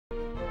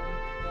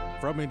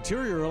From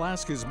Interior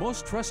Alaska's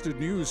most trusted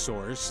news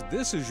source,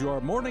 this is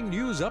your morning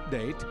news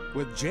update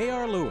with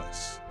J.R.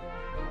 Lewis.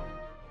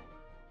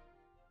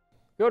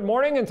 Good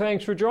morning and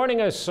thanks for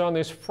joining us on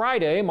this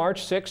Friday,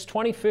 March 6,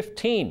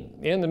 2015.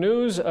 In the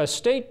news, a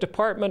State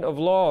Department of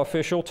Law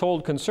official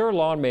told concerned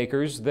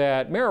lawmakers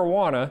that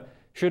marijuana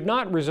should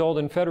not result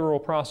in federal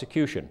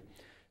prosecution.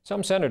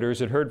 Some senators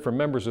had heard from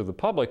members of the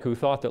public who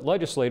thought that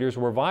legislators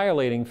were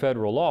violating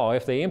federal law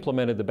if they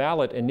implemented the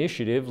ballot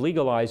initiative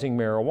legalizing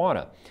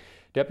marijuana.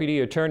 Deputy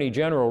Attorney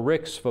General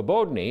Rick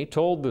Svobodny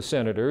told the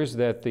senators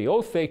that the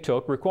oath they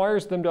took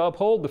requires them to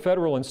uphold the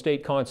federal and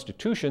state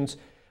constitutions,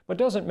 but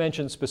doesn't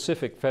mention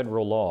specific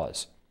federal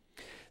laws.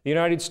 The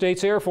United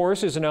States Air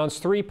Force has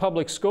announced 3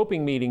 public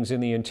scoping meetings in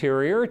the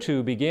interior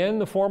to begin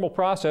the formal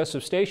process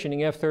of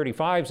stationing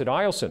F-35s at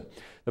Eielson.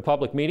 The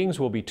public meetings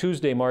will be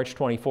Tuesday, March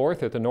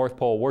 24th at the North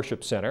Pole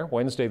Worship Center,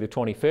 Wednesday the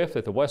 25th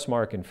at the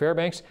Westmark in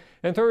Fairbanks,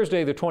 and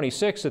Thursday the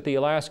 26th at the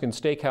Alaskan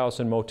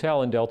Steakhouse and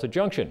Motel in Delta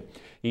Junction.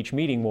 Each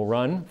meeting will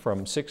run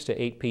from 6 to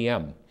 8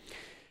 p.m.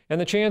 And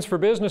the chance for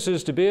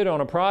businesses to bid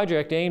on a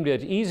project aimed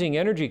at easing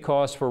energy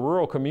costs for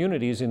rural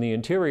communities in the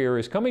interior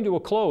is coming to a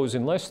close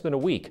in less than a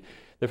week.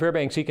 The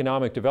Fairbanks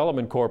Economic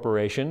Development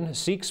Corporation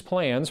seeks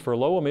plans for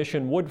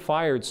low-emission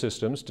wood-fired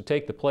systems to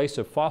take the place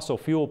of fossil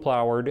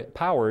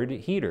fuel-powered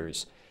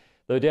heaters.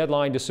 The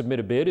deadline to submit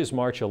a bid is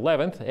March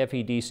 11th.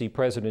 FEDC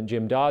President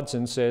Jim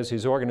Dodson says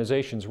his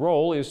organization's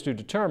role is to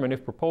determine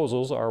if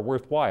proposals are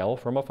worthwhile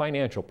from a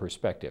financial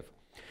perspective.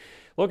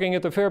 Looking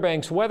at the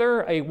Fairbanks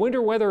weather, a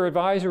winter weather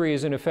advisory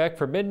is in effect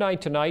from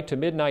midnight tonight to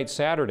midnight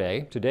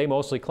Saturday. Today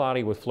mostly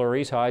cloudy with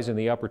flurries, highs in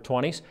the upper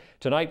 20s.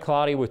 Tonight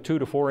cloudy with 2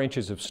 to 4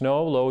 inches of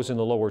snow, lows in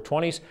the lower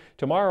 20s.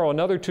 Tomorrow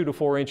another 2 to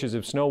 4 inches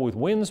of snow with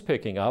winds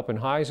picking up and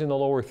highs in the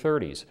lower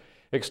 30s.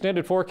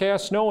 Extended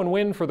forecast, snow and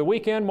wind for the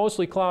weekend,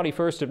 mostly cloudy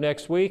first of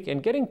next week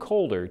and getting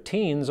colder.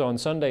 Teens on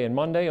Sunday and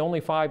Monday, only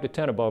 5 to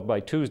 10 above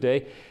by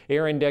Tuesday.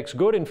 Air index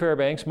good in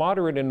Fairbanks,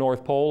 moderate in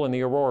North Pole, and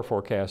the Aurora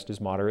forecast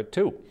is moderate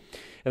too.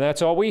 And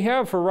that's all we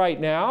have for right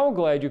now.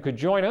 Glad you could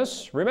join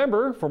us.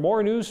 Remember, for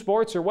more news,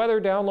 sports, or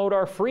weather, download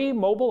our free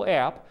mobile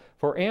app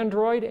for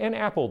Android and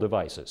Apple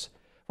devices.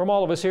 From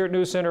all of us here at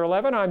News Center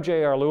 11, I'm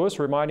J.R. Lewis,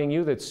 reminding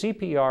you that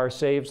CPR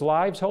saves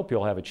lives. Hope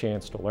you'll have a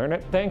chance to learn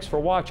it. Thanks for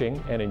watching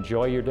and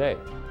enjoy your day.